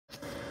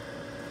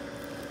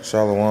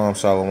Shalom,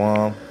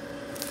 shalom.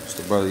 It's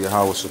the brother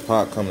Yahweh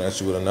Shapat coming at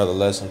you with another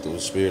lesson through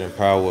the spirit and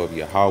power of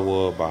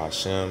Yahweh,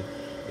 Bahashem,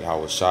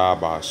 Yahweh Shah,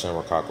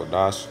 Bahashem,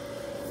 Rakakwadash.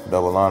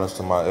 Double honors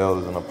to my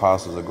elders and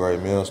apostles of Great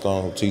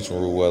Millstone who teach and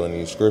rule well in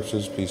these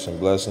scriptures. Peace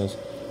and blessings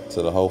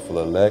to the hopeful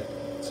elect,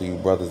 to you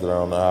brothers that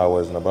are on the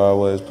highways and the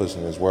byways,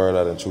 pushing this word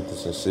out in truth and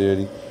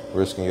sincerity,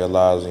 risking your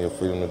lives and your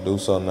freedom to do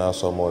so. Now,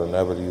 so more than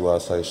ever, to you I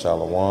say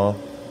shalom.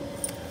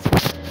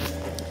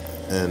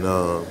 And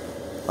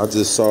I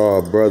just saw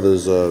a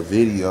brother's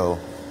video,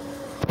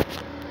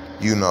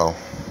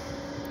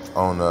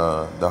 on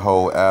the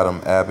whole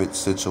Adam Abbott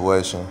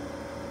situation.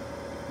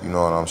 You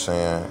know what I'm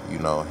saying?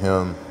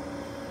 Him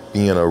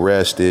being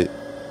arrested,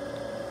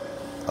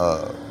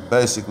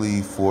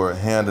 basically for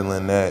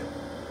handling that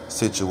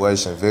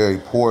situation very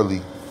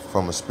poorly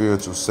from a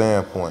spiritual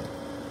standpoint.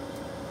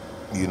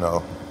 When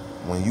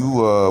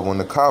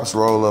the cops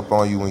roll up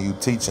on you when you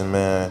teaching,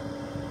 man,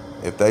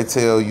 if they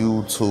tell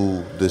you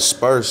to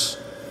disperse,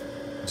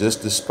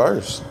 just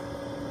disperse.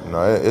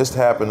 It's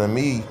happened to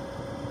me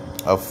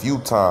a few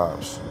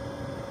times.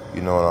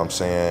 You know what I'm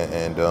saying?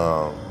 And,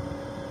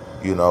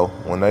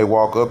 when they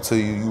walk up to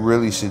you, you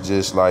really should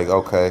just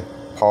okay,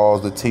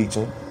 pause the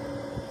teaching,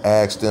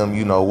 ask them,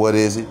 what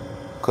is it?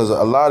 Because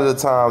a lot of the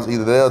times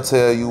either they'll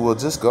tell you, well,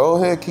 just go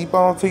ahead, keep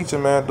on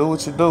teaching, man, do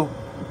what you do.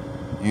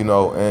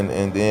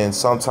 And then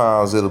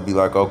sometimes it'll be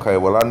like, okay,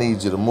 well, I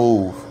need you to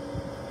move.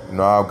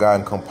 I've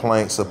gotten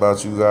complaints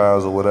about you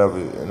guys or whatever.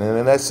 And then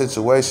in that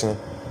situation,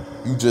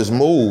 you just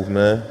move,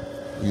 man.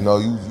 You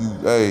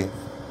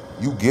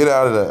get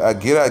out of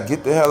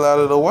get the hell out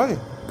of the way.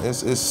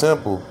 It's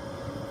simple.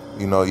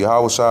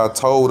 Yahweh Shah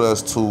told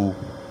us to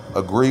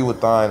agree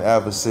with thine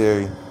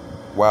adversary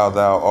while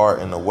thou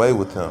art in the way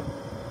with him.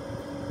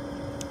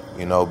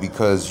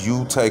 Because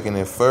you taking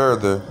it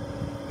further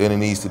than it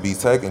needs to be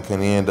taken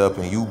can end up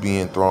in you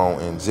being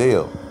thrown in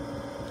jail.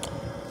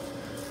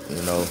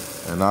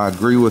 And I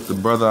agree with the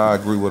brother. I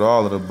agree with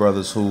all of the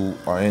brothers who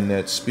are in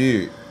that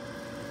spirit.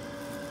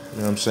 You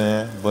know what I'm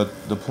saying? But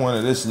the point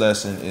of this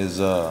lesson is,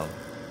 the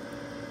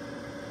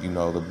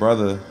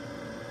brother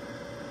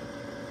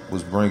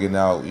was bringing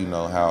out,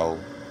 how,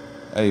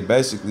 hey,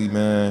 basically,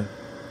 man,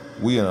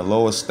 we in a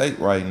lower state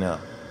right now.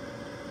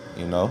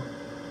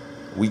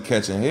 We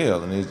catching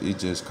hell, and it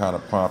just kind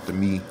of prompted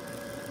me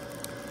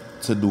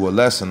to do a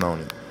lesson on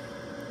it.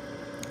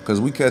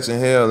 Because we catching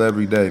hell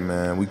every day,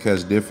 man. We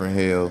catch different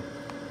hell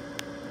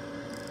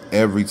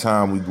every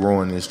time we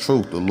grow in this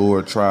truth. The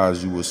Lord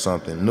tries you with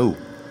something new,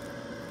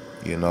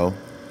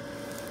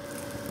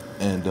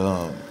 And,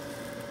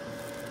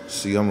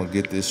 see, I'm going to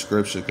get this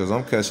scripture because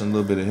I'm catching a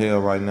little bit of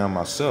hell right now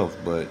myself.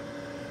 But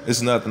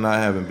it's nothing I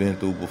haven't been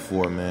through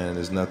before, man.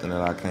 There's nothing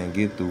that I can't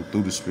get through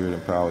the spirit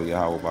and power of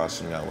Yahweh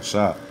Bashem Yahweh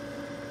Shah.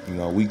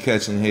 We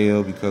catching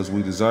hell because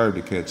we deserve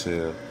to catch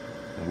hell.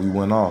 And we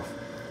went off.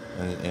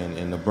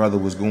 And the brother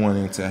was going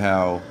into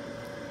how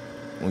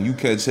when you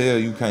catch hell,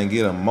 you can't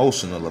get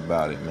emotional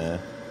about it, man.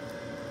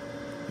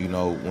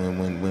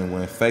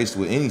 When faced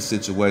with any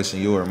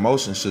situation, your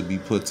emotions should be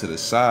put to the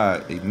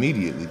side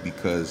immediately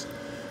because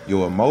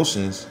your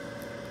emotions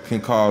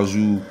can cause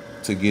you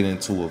to get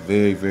into a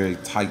very, very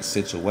tight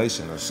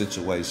situation or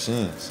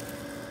situations,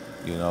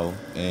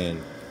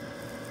 And,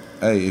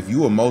 hey, if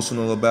you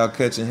emotional about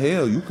catching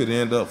hell, you could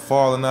end up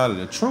falling out of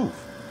the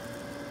truth,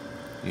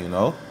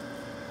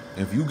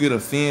 If you get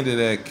offended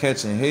at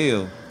catching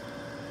hell,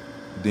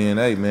 then,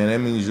 hey, man, that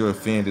means you're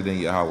offended in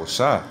Yahweh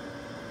Shah.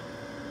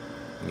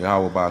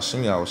 Yahweh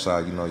Ba'ashem Yahweh Shah,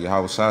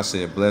 Yahweh Shah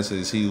said, blessed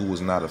is he who was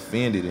not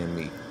offended in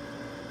me.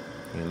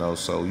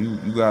 So you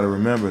got to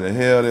remember the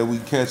hell that we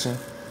catching.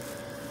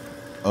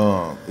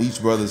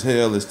 Each brother's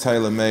hell is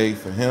tailor-made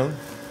for him.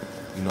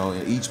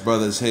 And each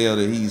brother's hell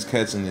that he's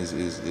catching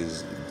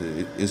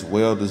is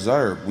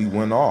well-deserved. We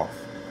went off.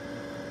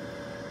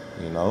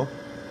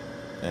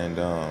 And,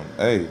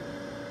 hey,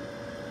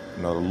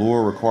 the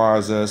Lord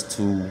requires us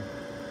to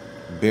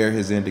bear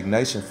his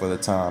indignation for the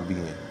time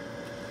being.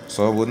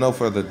 So with no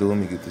further ado, let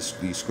me get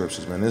these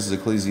scriptures, man. This is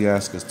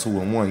Ecclesiastes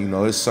 2:1.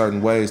 There's certain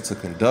ways to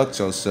conduct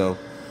yourself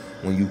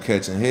when you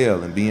catching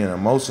hell, and being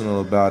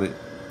emotional about it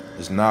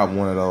is not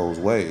one of those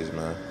ways,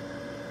 man.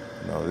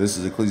 This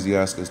is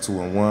Ecclesiastes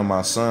 2:1.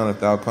 My son, if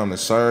thou come to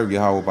serve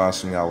Yahweh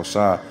Bashem Yahweh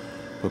Shah,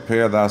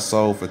 prepare thy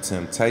soul for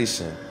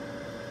temptation.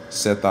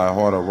 Set thy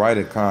heart aright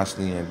and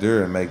constantly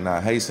endure, and make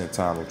not haste in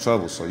time of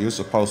trouble. So you're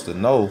supposed to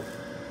know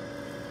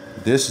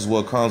this is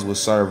what comes with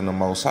serving the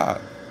Most High.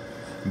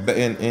 But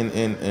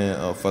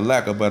for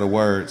lack of better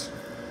words,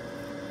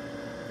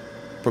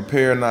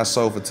 prepare not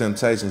so for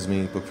temptations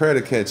means prepare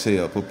to catch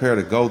hell, prepare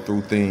to go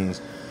through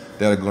things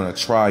that are going to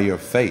try your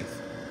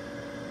faith,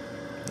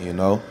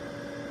 And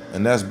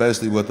that's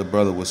basically what the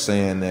brother was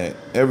saying, that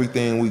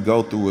everything we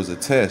go through is a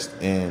test,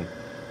 and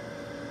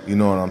you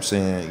know what I'm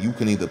saying? You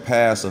can either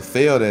pass or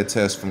fail that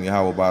test from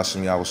Yahweh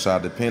Bashem Yahweh Shah,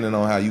 depending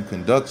on how you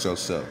conduct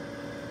yourself,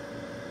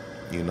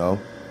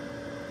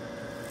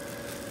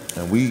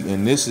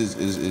 And this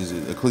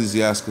is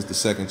Ecclesiastes, the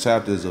 2nd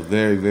chapter, is a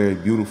very, very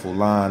beautiful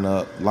line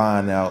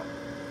out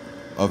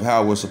of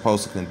how we're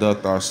supposed to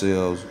conduct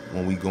ourselves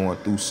when we going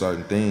through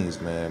certain things,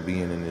 man,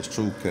 being in this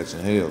truth, catching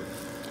hell.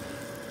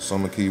 So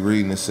I'm going to keep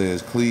reading. It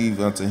says,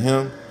 cleave unto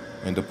him,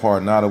 and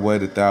depart not away,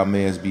 that thou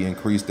mayest be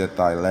increased at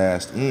thy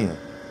last end.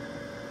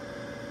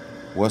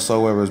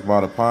 Whatsoever is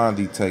brought upon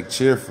thee, take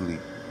cheerfully,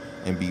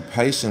 and be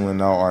patient when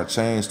thou art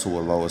changed to a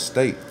low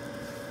estate.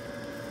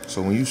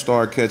 So when you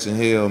start catching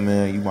hell,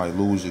 man, you might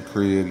lose your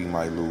crib, you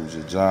might lose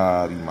your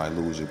job, you might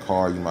lose your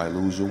car, you might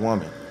lose your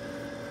woman.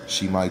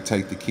 She might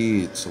take the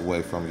kids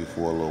away from you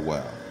for a little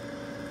while.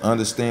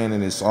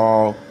 Understanding it's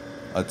all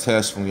a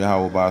test from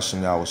Yahweh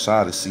B'Shem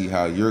Yahushua to see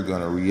how you're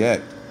going to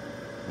react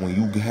when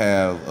you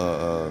have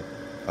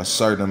a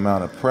certain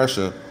amount of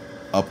pressure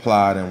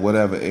applied in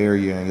whatever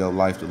area in your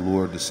life the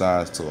Lord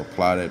decides to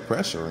apply that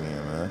pressure in,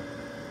 man.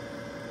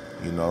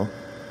 You know,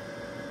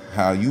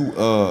 how you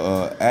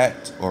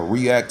act or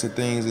react to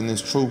things in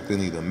this truth can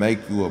either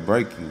make you or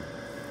break you.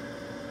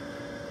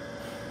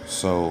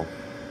 So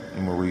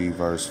I'm gonna read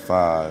verse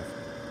 5.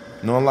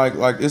 You know,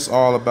 like it's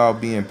all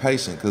about being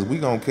patient, because we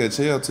gonna catch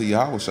hell till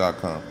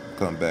Yahushua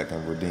come back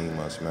and redeem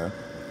us, man.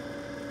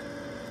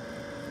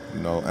 You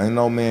know, ain't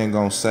no man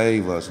gonna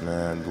save us,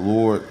 man. The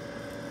Lord,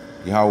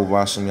 Yahweh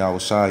B'Shem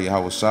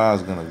Yahushua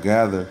is gonna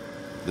gather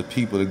the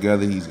people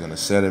together. He's gonna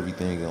set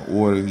everything in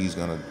order. He's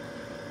gonna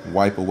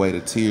wipe away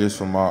the tears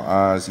from our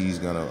eyes. He's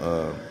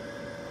gonna,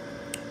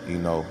 you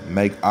know,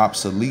 make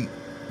obsolete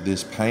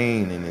this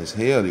pain and this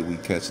hell that we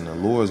catch, and the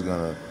Lord's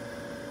gonna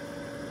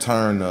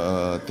turn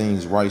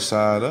things right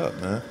side up,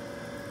 man.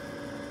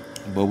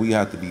 But we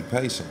have to be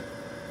patient.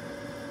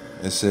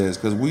 It says,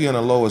 because we in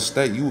a lower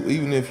state. You,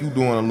 even if you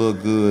doing a little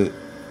good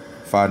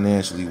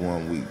financially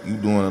 1 week, you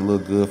doing a little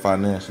good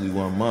financially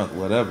 1 month,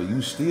 whatever,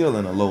 you still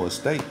in a lower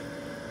state.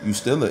 You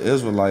still an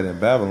Israelite in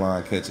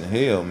Babylon catching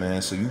hell,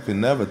 man. So you can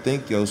never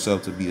think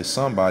yourself to be a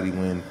somebody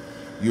when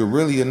you're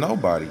really a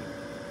nobody.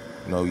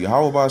 You know,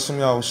 Yahweh B'Shem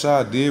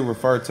Yahushua did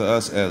refer to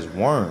us as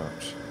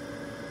worms.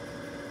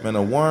 Man,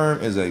 a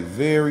worm is a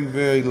very,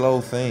 very low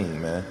thing,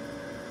 man.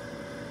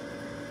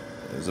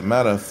 As a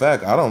matter of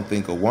fact, I don't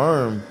think a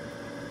worm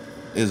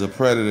is a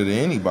predator to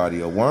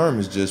anybody. A worm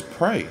is just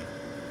prey.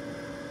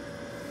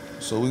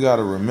 So we got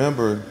to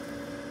remember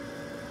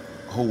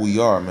who we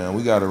are, man.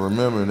 We got to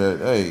remember that,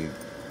 hey,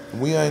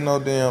 we ain't no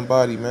damn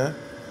body, man.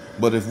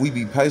 But if we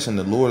be patient,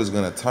 the Lord is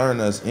going to turn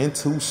us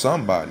into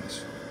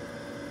somebodies.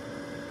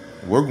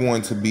 We're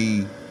going to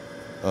be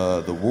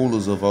the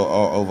rulers of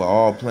over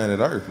all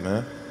planet Earth,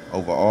 man.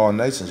 Over all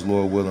nations,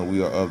 Lord willing,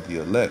 we are of the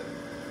elect.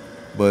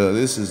 But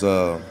this is,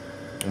 I'm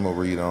going to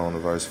read on to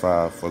verse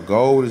 5. For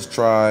gold is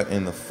tried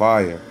in the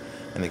fire,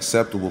 and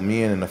acceptable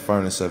men in the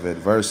furnace of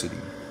adversity.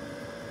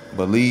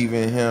 Believe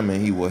in him,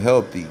 and he will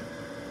help thee.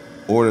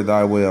 Order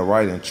thy way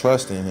aright, and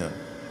trust in him.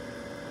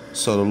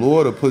 So the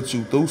Lord will put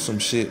you through some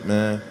shit,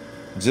 man,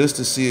 just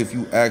to see if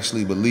you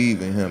actually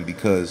believe in him.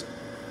 Because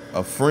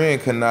a friend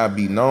cannot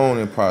be known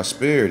in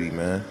prosperity,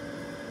 man.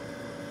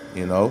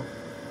 You know?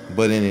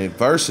 But in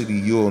adversity,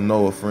 you'll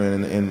know a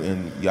friend.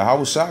 And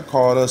Yahushua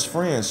called us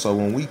friends. So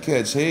when we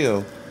catch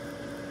hell,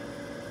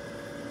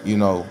 you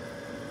know,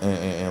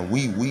 and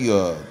we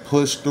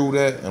push through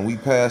that and we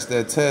pass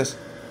that test,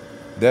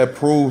 that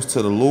proves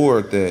to the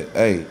Lord that,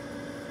 hey,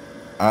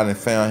 I done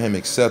found him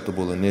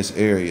acceptable in this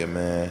area,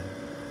 man.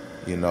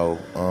 You know,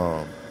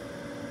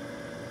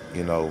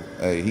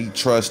 hey, he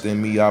trusted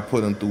in me. I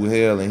put him through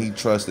hell, and he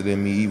trusted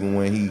in me even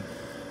when he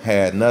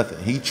had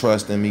nothing. He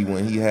trusted in me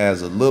when he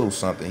has a little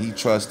something. He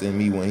trusted in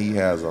me when he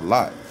has a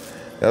lot.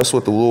 That's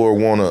what the Lord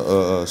want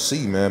to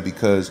see, man,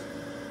 because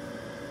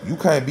you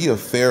can't be a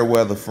fair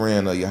weather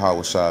friend of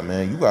Yahushua,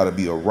 man. You got to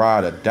be a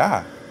ride or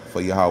die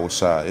for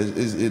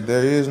Yahushua.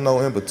 There is no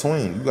in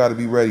between. You got to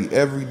be ready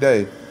every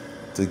day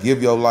to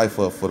give your life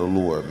up for the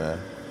Lord, man.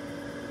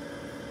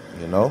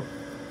 You know?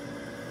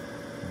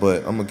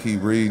 But I'm going to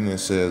keep reading. It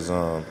says,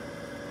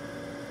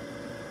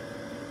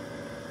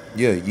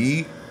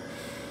 ye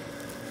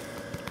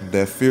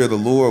that fear the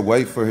Lord,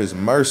 wait for his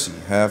mercy,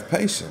 have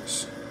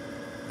patience,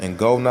 and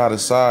go not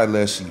aside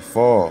lest ye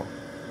fall.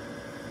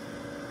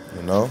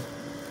 You know?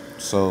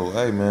 So,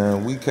 hey,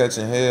 man, we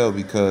catching hell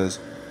because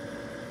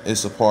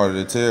it's a part of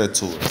the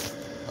territory.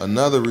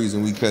 Another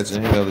reason we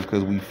catching hell is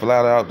because we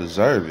flat out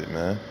deserve it,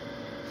 man.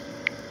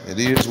 It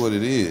is what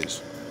it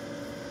is.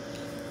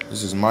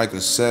 This is Micah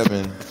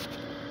 7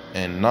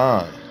 and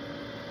 9.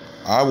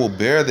 I will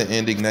bear the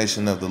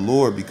indignation of the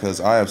Lord because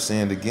I have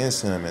sinned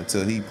against him.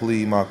 Until he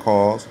plead my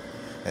cause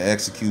and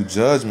execute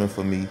judgment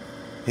for me,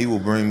 he will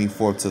bring me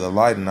forth to the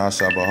light, and I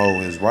shall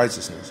behold his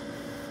righteousness.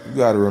 You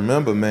got to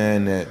remember,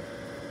 man, that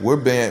we're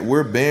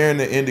bearing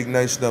the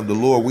indignation of the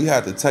Lord. We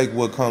have to take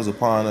what comes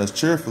upon us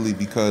cheerfully,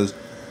 because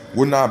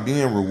we're not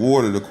being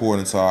rewarded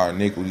according to our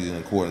iniquities and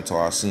according to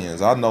our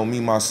sins. I know me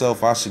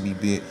myself, I should be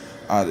being,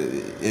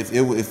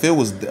 if it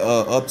was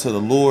up to the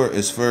Lord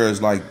as far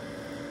as like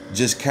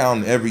just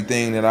counting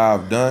everything that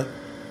I've done,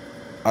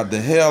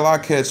 the hell I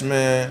catch,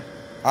 man,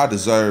 I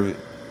deserve it.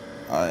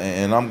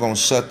 And I'm going to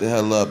shut the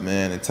hell up,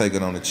 man, and take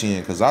it on the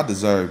chin, because I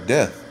deserve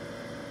death.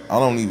 I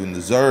don't even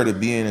deserve to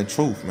be in the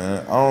truth,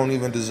 man. I don't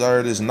even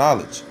deserve this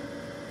knowledge.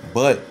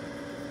 But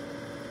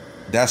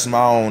that's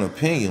my own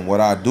opinion.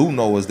 What I do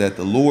know is that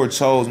the Lord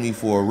chose me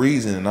for a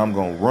reason, and I'm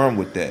going to run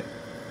with that.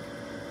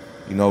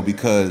 You know,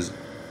 because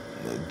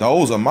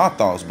those are my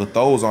thoughts, but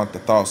those aren't the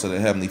thoughts of the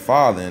Heavenly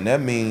Father. And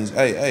that means,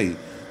 hey,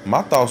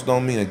 my thoughts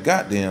don't mean a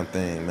goddamn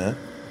thing, man.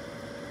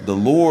 The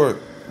Lord,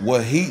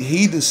 what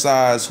he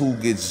decides who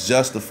gets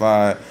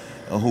justified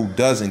and who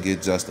doesn't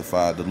get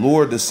justified. The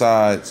Lord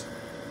decides,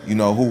 you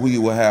know, who he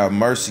will have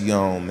mercy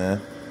on,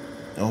 man,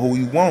 and who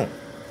he won't.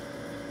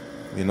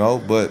 You know,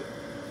 but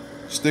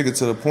sticking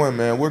to the point,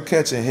 man, we're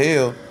catching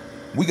hell.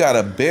 We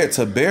gotta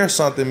bear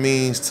something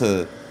means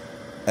to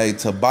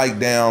bite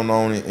down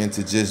on it and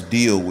to just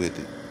deal with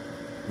it.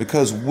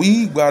 Because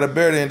we gotta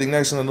bear the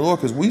indignation of the Lord,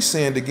 because we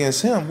sinned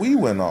against him. We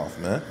went off,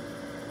 man.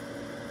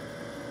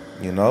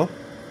 You know?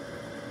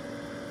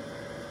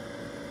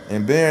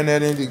 And bearing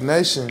that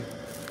indignation,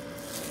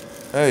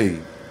 hey,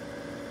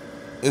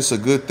 it's a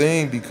good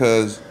thing,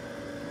 because,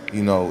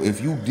 you know,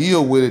 if you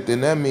deal with it, then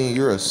that means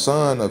you're a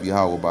son of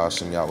Yahweh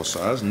B'Shem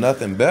Yahushua. There's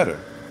nothing better.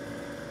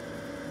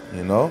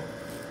 You know?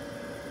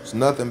 It's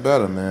nothing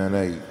better, man.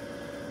 Hey,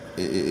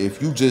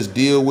 if you just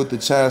deal with the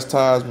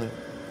chastisement,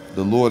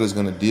 the Lord is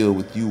going to deal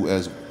with you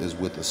as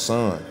with a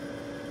son.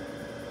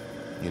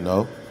 You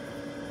know?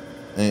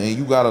 And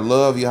you got to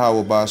love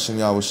Yahweh B'Shem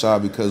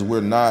Yahushua, because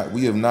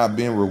we have not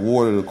been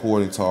rewarded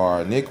according to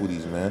our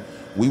iniquities, man.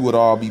 We would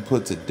all be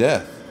put to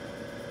death.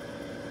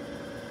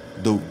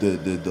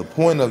 The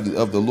point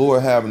of the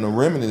Lord having a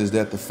remnant is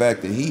that the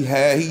fact that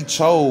he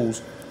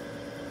chose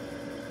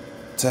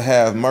to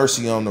have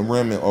mercy on the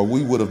remnant, or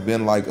we would have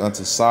been like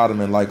unto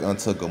Sodom and like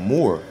unto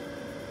Gomorrah.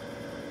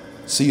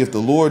 See, if the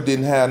Lord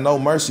didn't have no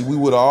mercy, we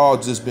would have all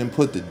just been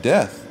put to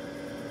death,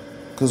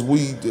 because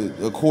we,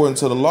 according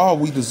to the law,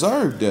 we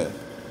deserve death.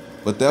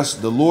 But that's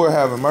the Lord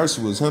having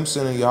mercy, was him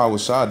sending Yahweh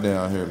Shah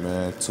down here,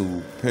 man,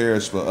 to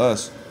perish for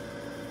us,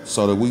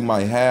 so that we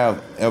might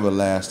have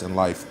everlasting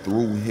life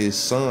through his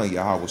son,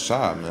 Yahweh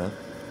Shah, man.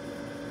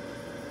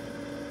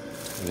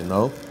 You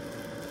know?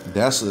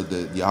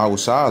 The Yahweh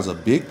Shah is a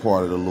big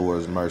part of the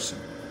Lord's mercy.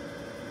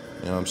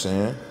 You know what I'm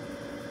saying?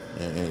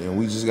 And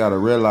we just got to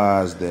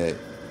realize that,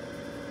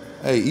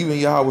 hey, even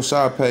Yahweh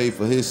Shah paid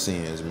for his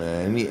sins,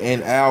 man,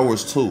 and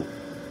ours too.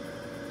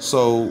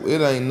 So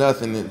it ain't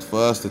nothing for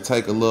us to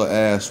take a little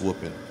ass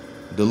whooping.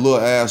 The little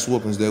ass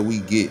whoopings that we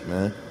get,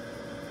 man.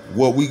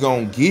 What we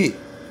gonna get,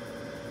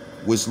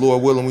 which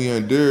Lord willing we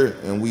endure,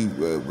 and we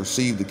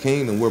receive the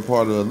kingdom, we're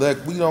part of the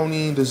elect, we don't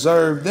even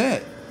deserve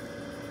that.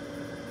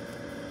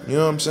 You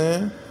know what I'm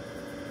saying?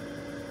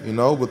 You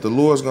know, but the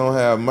Lord's gonna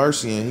have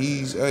mercy,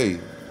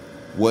 and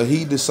what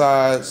he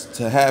decides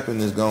to happen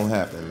is gonna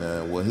happen,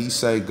 man. What he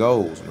say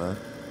goes, man.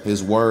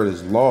 His word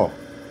is law.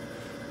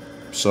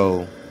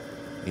 So,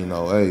 you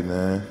know, hey,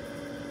 man,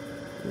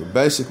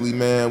 basically,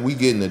 man, we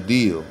getting a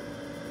deal.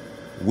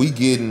 We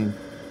getting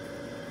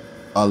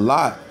a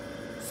lot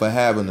for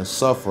having to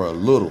suffer a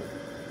little,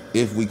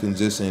 if we can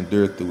just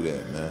endure through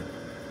that, man.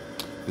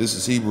 This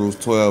is Hebrews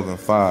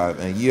 12:5.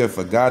 And ye have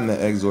forgotten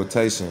the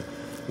exhortation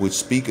which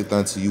speaketh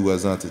unto you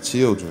as unto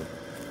children.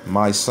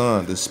 My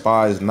son,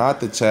 despise not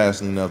the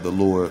chastening of the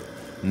Lord,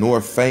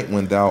 nor faint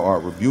when thou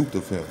art rebuked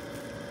of him.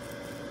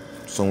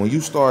 So when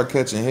you start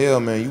catching hell,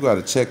 man, you got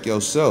to check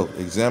yourself.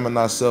 Examine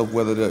thyself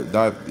whether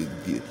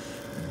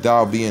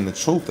thou be in the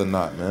truth or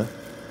not, man.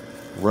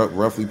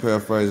 Roughly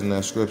paraphrasing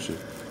that scripture.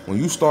 When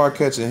you start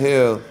catching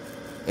hell,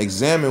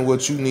 examine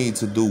what you need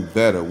to do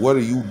better. What are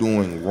you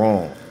doing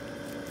wrong?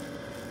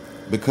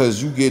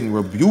 Because you getting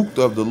rebuked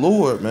of the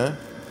Lord, man,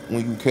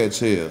 when you catch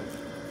hell.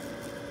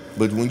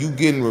 But when you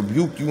getting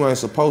rebuked, you ain't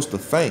supposed to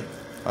faint.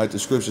 Like the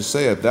scripture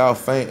said, thou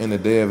faint in the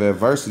day of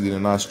adversity,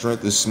 and thy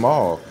strength is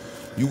small.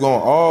 You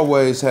gonna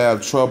always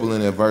have trouble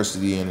and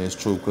adversity in this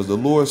truth, because the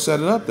Lord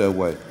set it up that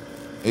way.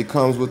 It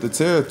comes with the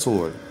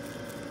territory.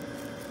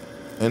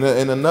 And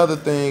another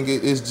thing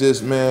is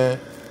just, man,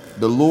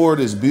 the Lord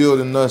is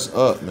building us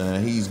up,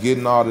 man. He's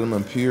getting all them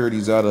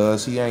impurities out of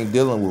us. He ain't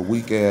dealing with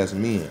weak ass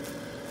men.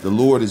 The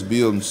Lord is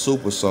building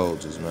super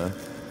soldiers, man.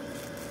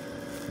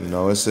 You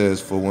know, it says,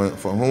 for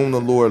whom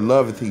the Lord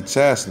loveth, he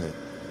chasteneth,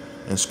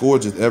 and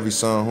scourgeth every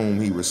son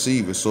whom he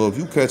receiveth. So if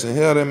you catching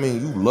hell, that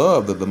means you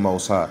love the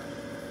Most High.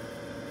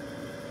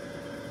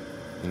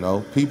 You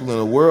know, people in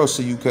the world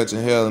see you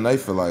catching hell and they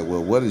feel like,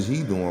 well, what is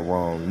he doing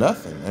wrong?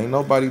 Nothing. Ain't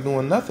nobody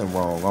doing nothing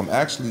wrong. I'm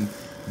actually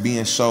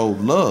being showed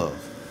love.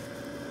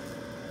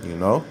 You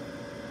know?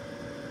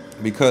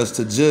 Because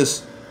to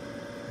just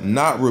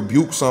not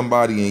rebuke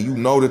somebody and you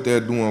know that they're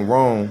doing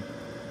wrong,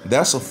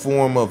 that's a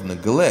form of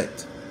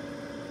neglect.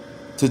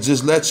 To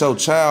just let your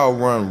child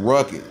run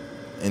rugged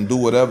and do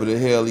whatever the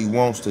hell he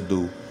wants to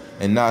do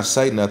and not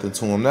say nothing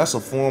to him, that's a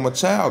form of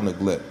child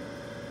neglect.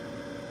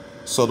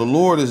 So the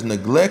Lord is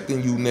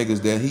neglecting you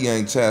niggas that he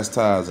ain't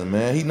chastising,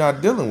 man. He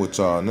not dealing with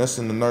y'all, and that's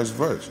in the next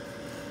verse.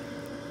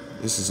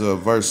 This is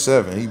verse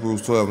 7,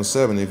 Hebrews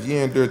 12:7. If ye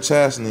endure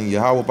chastening,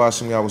 Yahweh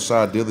B'Shem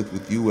Yahushua dealeth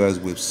with you as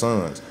with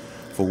sons.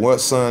 For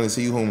what son is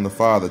he whom the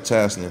Father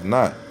chasteneth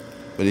not?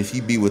 But if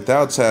ye be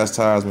without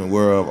chastisement,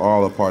 whereof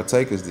all are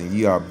partakers, then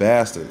ye are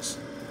bastards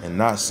and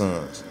not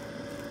sons.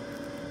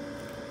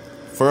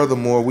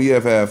 Furthermore, we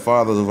have had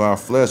fathers of our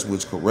flesh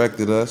which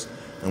corrected us,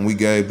 and we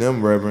gave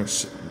them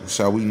reverence.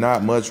 Shall we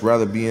not much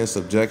rather be in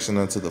subjection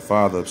unto the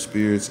Father of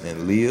spirits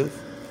and live?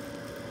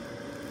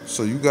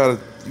 So you gotta,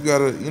 you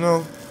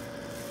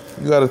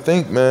gotta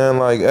think, man,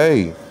 like,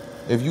 hey,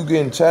 if you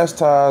getting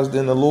chastised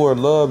and the Lord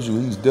loves you,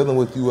 he's dealing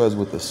with you as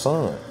with a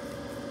son.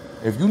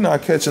 If you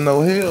not catching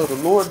no hell, the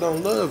Lord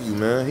don't love you,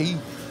 man. He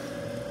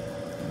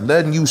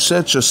letting you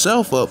set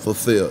yourself up for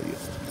failure.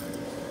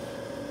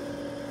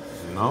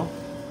 You know?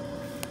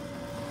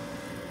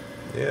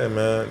 Yeah,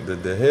 man.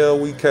 The hell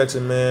we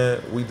catching,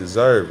 man, we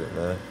deserve it,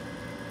 man.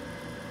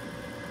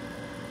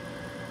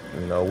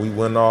 You know, we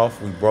went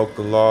off, we broke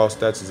the law,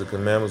 statutes, and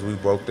commandments, we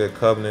broke that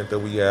covenant that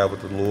we had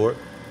with the Lord.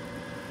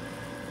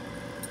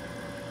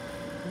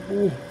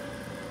 Ooh.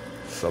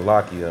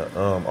 Salakia.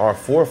 Our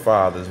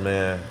forefathers,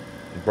 man,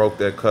 broke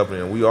that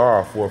covenant, and we are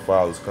our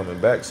forefathers coming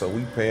back, so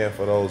we paying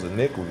for those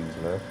iniquities,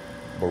 man.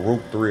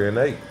 Baruch 3 and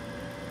 8.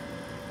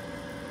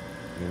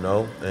 You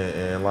know,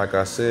 and like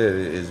I said,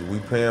 is we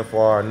paying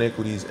for our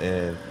iniquities,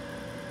 and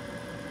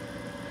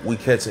we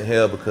catching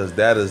hell because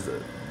that is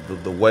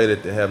the way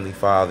that the Heavenly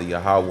Father,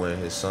 Yahweh,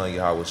 and his son,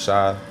 Yahweh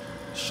Shai,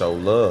 show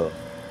love.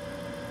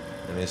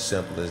 And it's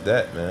simple as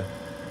that, man.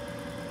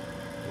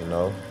 You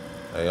know,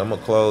 hey, I'm going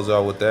to close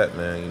out with that,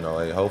 man. You know,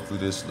 hey, hopefully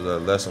this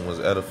lesson was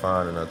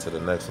edifying, and until the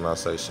next one, I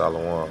say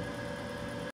shalom.